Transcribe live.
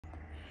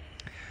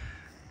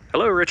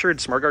Hello, Richard,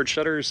 SmartGuard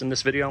Shutters. In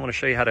this video, I want to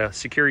show you how to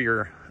secure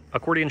your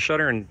accordion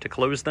shutter and to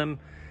close them.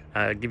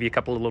 Give you a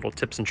couple of little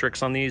tips and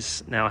tricks on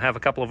these. Now, I have a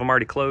couple of them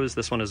already closed.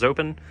 This one is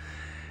open.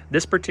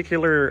 This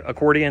particular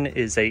accordion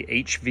is a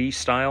HV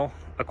style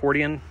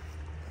accordion.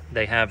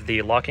 They have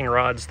the locking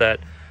rods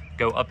that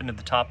go up into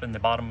the top and the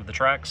bottom of the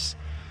tracks.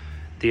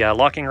 The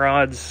locking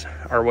rods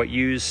are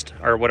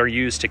what are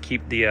used to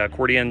keep the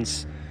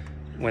accordions,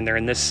 when they're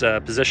in this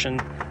position,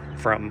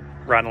 from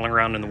rattling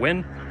around in the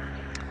wind.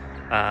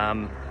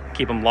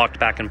 Keep them locked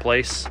back in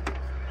place.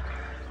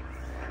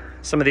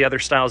 Some of the other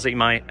styles that you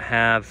might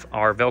have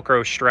are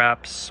Velcro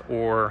straps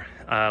or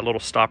little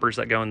stoppers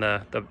that go in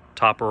the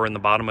top or in the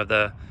bottom of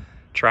the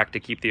track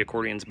to keep the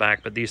accordions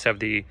back, but these have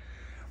the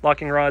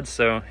locking rods.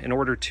 So in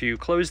order to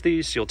close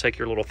these, you'll take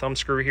your little thumb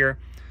screw here,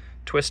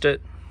 twist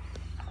it,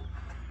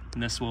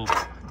 and this will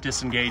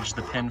disengage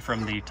the pin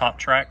from the top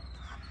track.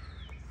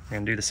 You're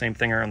gonna do the same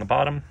thing here on the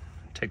bottom.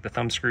 Take the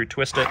thumb screw,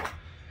 twist it,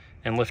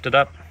 and lift it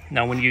up.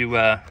 Now when you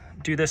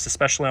do this,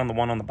 especially on the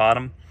one on the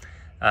bottom,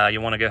 you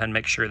want to go ahead and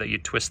make sure that you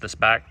twist this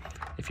back.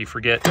 If you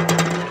forget,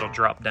 it'll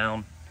drop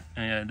down,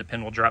 and the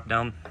pin will drop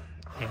down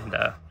and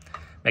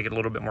make it a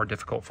little bit more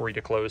difficult for you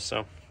to close.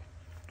 So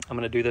I'm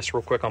going to do this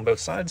real quick on both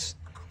sides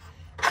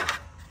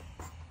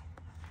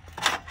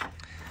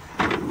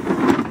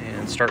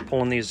and start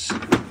pulling these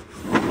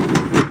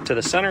to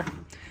the center.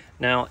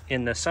 Now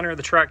in the center of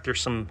the track,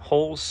 there's some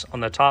holes on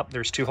the top.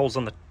 There's 2 holes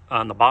on the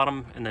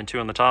bottom and then 2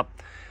 on the top.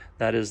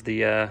 That is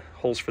the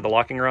holes for the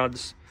locking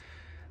rods.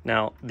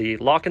 Now the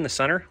lock in the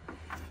center,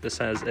 this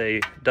has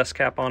a dust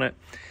cap on it,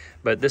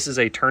 but this is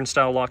a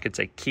turnstile lock. It's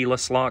a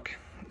keyless lock.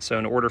 So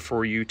in order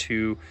for you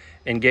to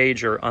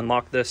engage or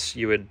unlock this,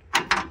 you would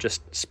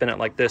just spin it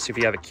like this. If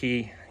you have a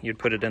key, you'd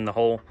put it in the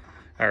hole,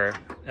 or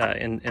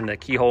in the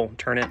keyhole,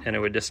 turn it, and it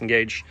would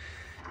disengage.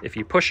 If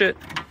you push it,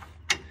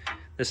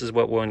 this is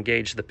what will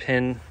engage the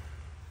pin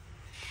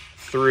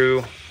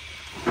through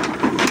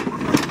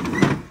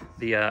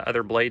the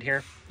other blade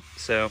here.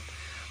 So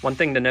one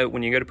thing to note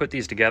when you go to put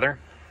these together,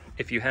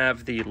 if you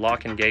have the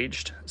lock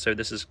engaged, so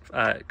this is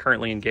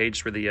currently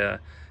engaged where the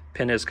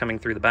pin is coming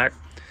through the back.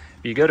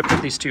 If you go to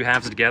put these 2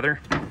 halves together,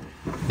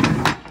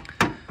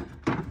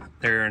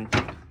 it's going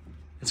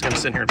to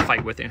sit here and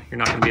fight with you. You're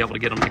not going to be able to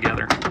get them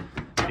together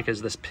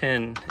because this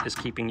pin is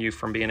keeping you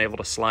from being able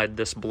to slide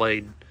this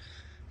blade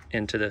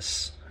into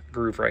this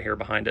groove right here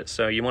behind it.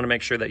 So you want to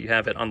make sure that you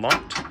have it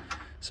unlocked.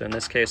 So in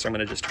this case, I'm going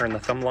to just turn the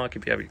thumb lock.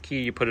 If you have your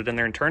key, you put it in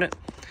there and turn it.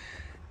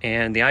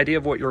 And the idea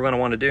of what you're going to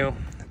want to do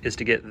is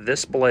to get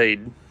this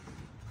blade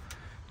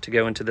to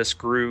go into this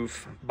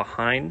groove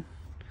behind,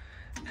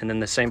 and then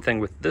the same thing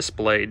with this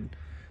blade.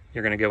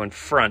 You're going to go in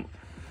front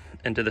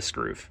into this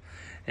groove,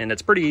 and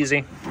it's pretty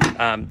easy.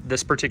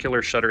 This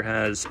particular shutter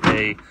has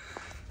a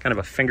kind of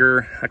a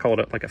finger, I call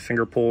it like a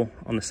finger pull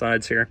on the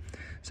sides here,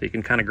 so you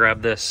can kind of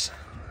grab this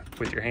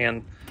with your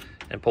hand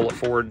and pull it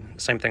forward.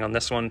 Same thing on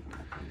this one,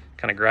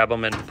 kind of grab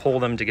them and pull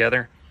them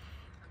together,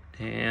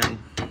 and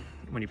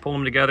when you pull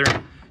them together,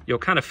 you'll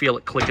kind of feel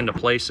it click into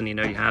place, and you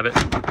know you have it.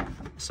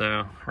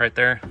 So right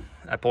there,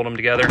 I pulled them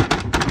together.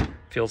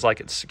 Feels like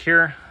it's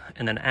secure.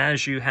 And then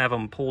as you have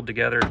them pulled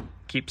together,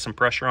 keep some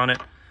pressure on it,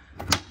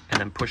 and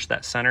then push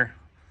that center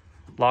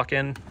lock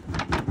in.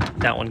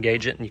 That will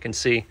engage it, and you can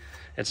see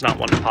it's not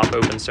wanting to pop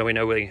open, so we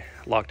know we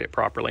locked it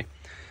properly.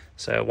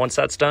 So once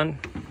that's done,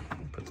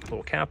 put the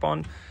little cap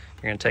on.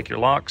 You're going to take your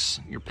locks,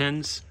 your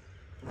pins,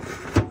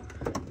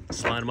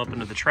 slide them up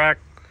into the track.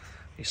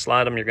 You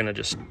slide them, you're going to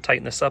just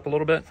tighten this up a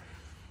little bit.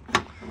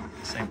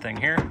 Same thing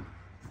here.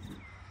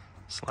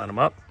 Slide them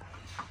up.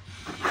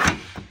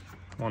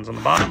 One's on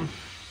the bottom.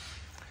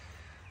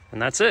 And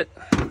that's it.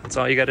 That's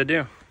all you got to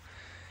do.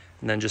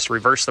 And then just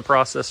reverse the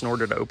process in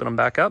order to open them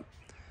back up.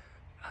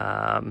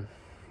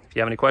 If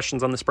you have any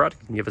questions on this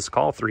product, you can give us a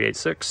call,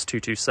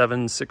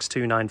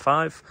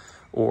 386-227-6295,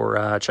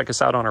 or check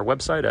us out on our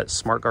website at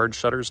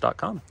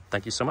smartguardshutters.com.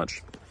 Thank you so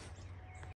much.